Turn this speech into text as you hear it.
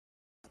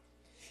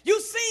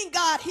You've seen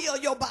God heal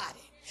your body.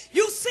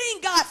 You've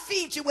seen God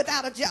feed you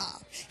without a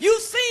job.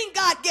 You've seen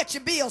God get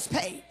your bills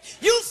paid.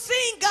 You've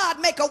seen God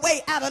make a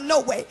way out of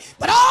no way.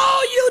 But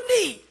all you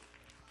need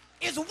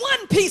is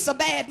one piece of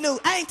bad news.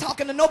 I ain't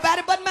talking to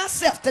nobody but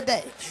myself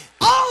today.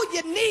 All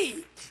you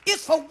need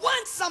is for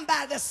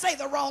somebody to say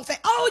the wrong thing.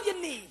 All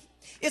you need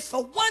is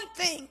for one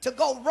thing to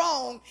go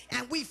wrong,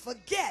 and we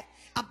forget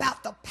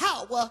about the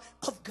power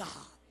of God.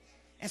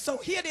 And so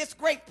here this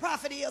great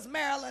prophet is,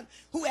 Maryland,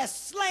 who has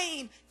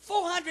slain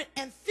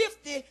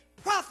 450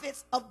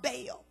 prophets of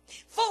Baal,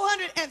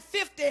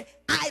 450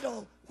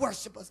 idol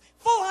worshipers,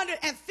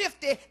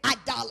 450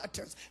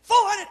 idolaters,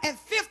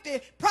 450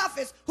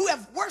 prophets who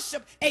have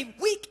worshiped a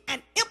weak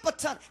and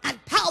impotent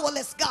and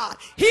powerless God.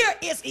 Here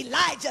is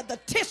Elijah the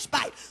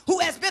Tishbite, who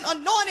has been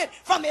anointed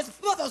from his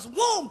mother's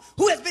womb,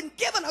 who has been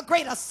given a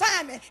great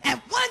assignment,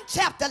 and one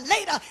chapter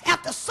later,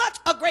 after such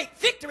a great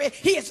victory,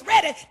 he is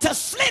ready to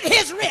slit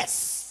his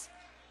wrists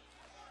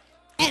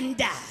and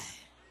die.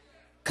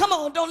 Come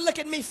on, don't look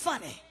at me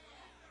funny.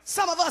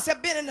 Some of us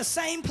have been in the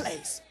same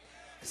place.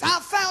 So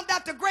I found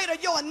out the greater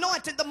your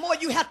anointing, the more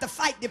you have to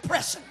fight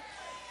depression.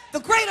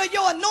 The greater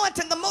your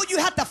anointing, the more you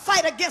have to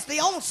fight against the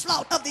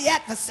onslaught of the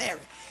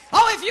adversary.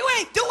 Oh, if you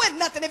ain't doing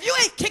nothing, if you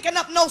ain't kicking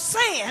up no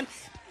sand,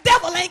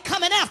 devil ain't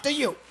coming after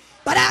you.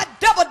 But I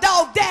double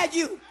dog dare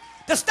you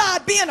to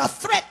start being a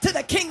threat to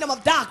the kingdom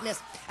of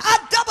darkness. I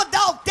double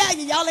dog dare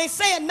you, y'all ain't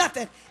saying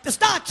nothing, to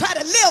start trying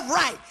to live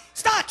right.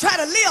 Start trying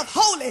to live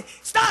holy.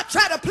 Start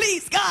trying to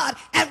please God,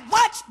 and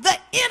watch the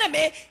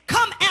enemy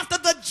come after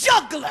the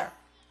juggler.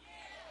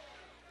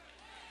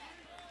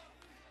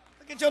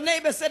 Look at your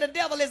neighbor and say, the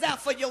devil is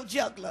out for your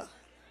juggler.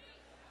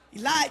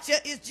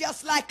 Elijah is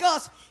just like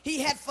us. He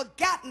had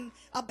forgotten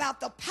about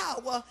the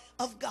power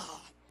of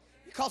God,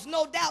 because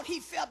no doubt he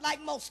felt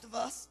like most of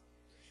us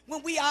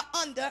when we are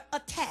under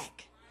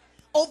attack,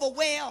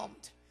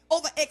 overwhelmed,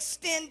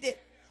 overextended,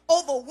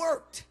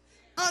 overworked,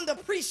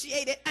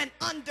 underappreciated, and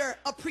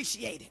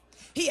underappreciated.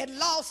 He had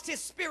lost his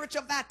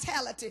spiritual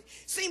vitality.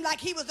 Seemed like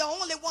he was the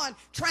only one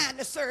trying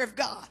to serve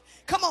God.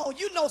 Come on,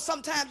 you know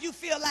sometimes you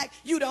feel like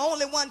you're the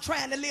only one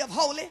trying to live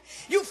holy.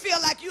 You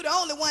feel like you're the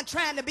only one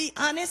trying to be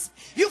honest.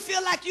 You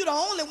feel like you're the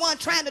only one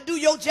trying to do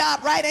your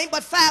job right. Ain't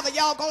but 5 of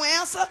y'all gonna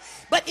answer.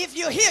 But if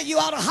you're here, you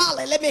ought to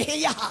holler. Let me hear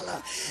you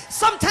holler.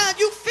 Sometimes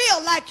you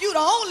feel like you're the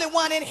only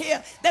one in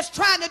here that's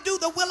trying to do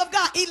the will of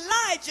God.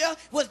 Elijah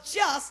was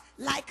just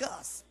like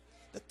us.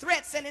 The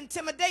threats and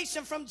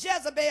intimidation from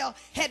Jezebel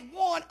had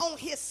worn on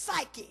his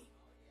psyche.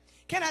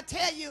 Can I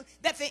tell you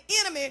that the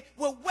enemy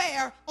will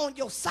wear on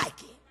your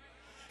psyche?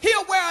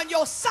 He'll wear on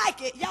your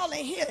psyche, y'all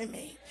ain't hearing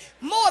me,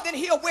 more than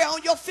he'll wear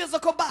on your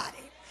physical body.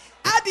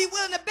 I'd be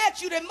willing to bet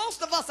you that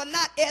most of us are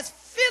not as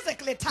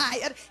physically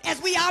tired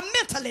as we are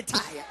mentally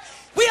tired.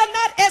 We are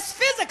not as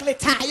physically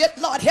tired,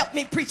 Lord help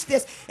me preach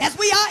this, as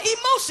we are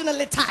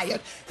emotionally tired.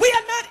 We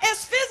are not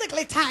as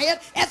physically tired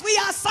as we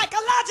are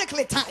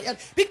psychologically tired,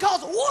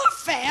 because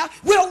warfare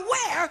will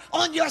wear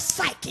on your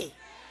psyche.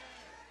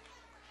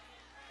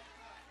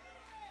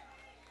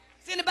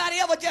 Has anybody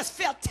ever just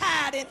felt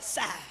tired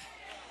inside?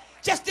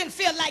 Just didn't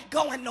feel like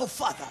going no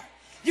further.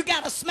 You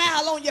got a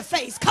smile on your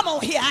face. Come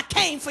on here, I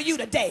came for you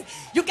today.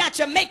 You got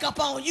your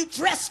makeup on, you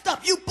dressed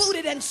up, you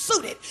booted and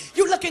suited.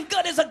 You looking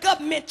good as a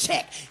government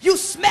check. You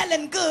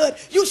smelling good.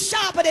 You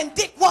sharper than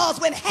Dick was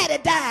when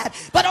Hattie died.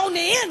 But on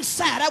the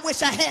inside, I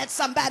wish I had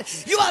somebody.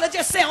 You ought to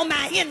just say, on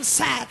my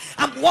inside,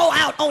 I'm wore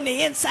out on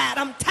the inside.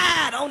 I'm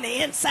tired on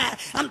the inside.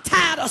 I'm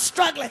tired of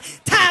struggling,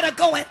 tired of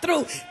going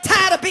through,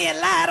 tired of being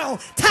lied on,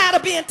 tired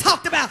of being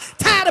talked about,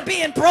 tired of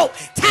being broke,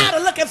 tired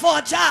of looking for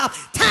a job,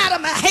 tired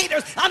of my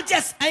haters. I'm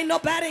just, ain't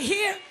nobody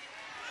here.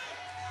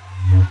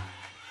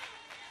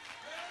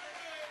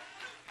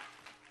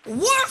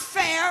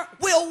 Warfare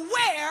will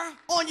wear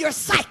on your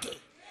psyche,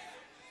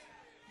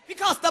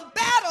 because the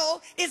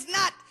battle is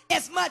not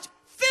as much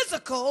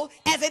physical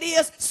as it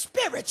is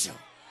spiritual.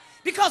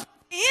 Because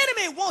the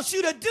enemy wants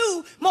you to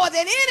do more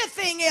than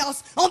anything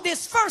else on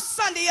this first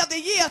Sunday of the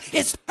year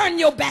is turn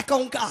your back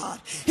on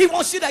God. He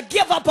wants you to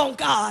give up on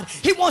God.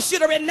 He wants you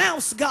to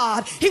renounce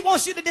God. He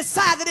wants you to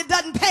decide that it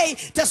doesn't pay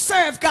to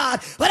serve God.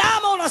 But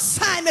I'm on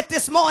assignment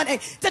this morning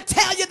to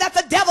tell you that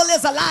the devil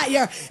is a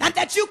liar, and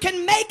that you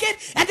can make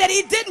it, and that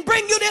he didn't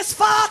bring you this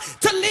far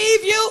to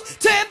leave you,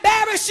 to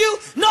embarrass you,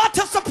 nor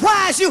to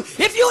surprise you.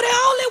 If you're the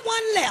only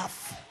one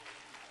left,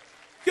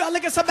 you ought to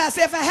look at somebody and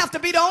say, if I have to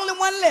be the only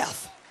one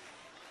left,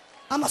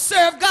 I'm going to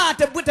serve God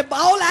with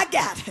all I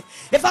got.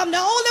 If I'm the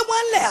only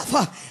one left,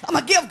 I'm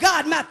going to give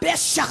God my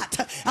best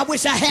shot. I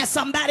wish I had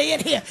somebody in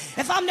here.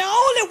 If I'm the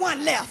only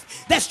one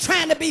left that's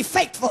trying to be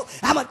faithful,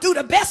 I'm going to do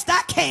the best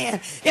I can.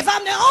 If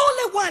I'm the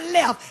only one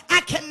left,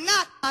 I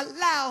cannot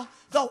allow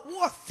the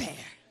warfare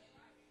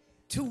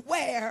to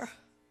wear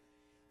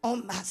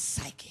on my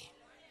psyche.